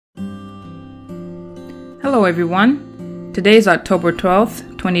Hello everyone. Today is October 12th,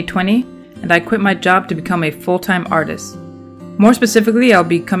 2020, and I quit my job to become a full-time artist. More specifically, I'll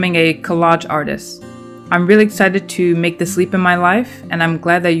be becoming a collage artist. I'm really excited to make this leap in my life, and I'm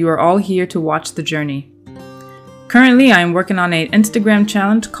glad that you are all here to watch the journey. Currently, I am working on an Instagram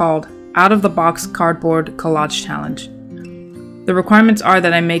challenge called Out of the Box Cardboard Collage Challenge. The requirements are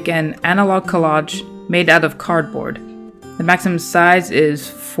that I make an analog collage made out of cardboard. The maximum size is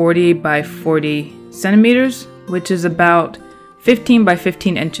 40 by 40 centimeters, which is about 15 by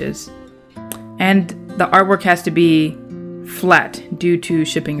 15 inches. And the artwork has to be flat due to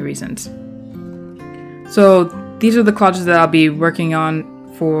shipping reasons. So these are the collages that I'll be working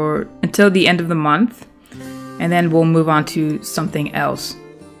on for until the end of the month, and then we'll move on to something else.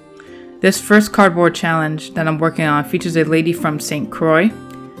 This first cardboard challenge that I'm working on features a lady from St. Croix.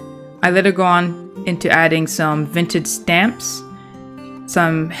 I later go on into adding some vintage stamps,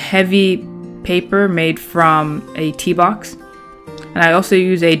 some heavy paper made from a tea box, and I also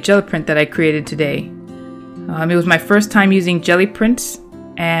use a jelly print that I created today. It was my first time using jelly prints,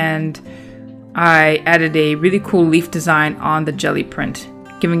 and I added a really cool leaf design on the jelly print,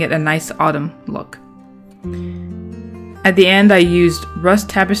 giving it a nice autumn look. At the end, I used rust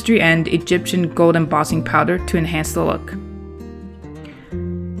tapestry and Egyptian gold embossing powder to enhance the look.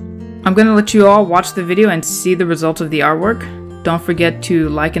 I'm going to let you all watch the video and see the results of the artwork. Don't forget to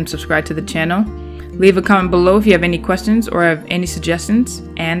like and subscribe to the channel. Leave a comment below if you have any questions or have any suggestions,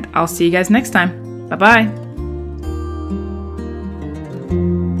 and I'll see you guys next time. Bye-bye!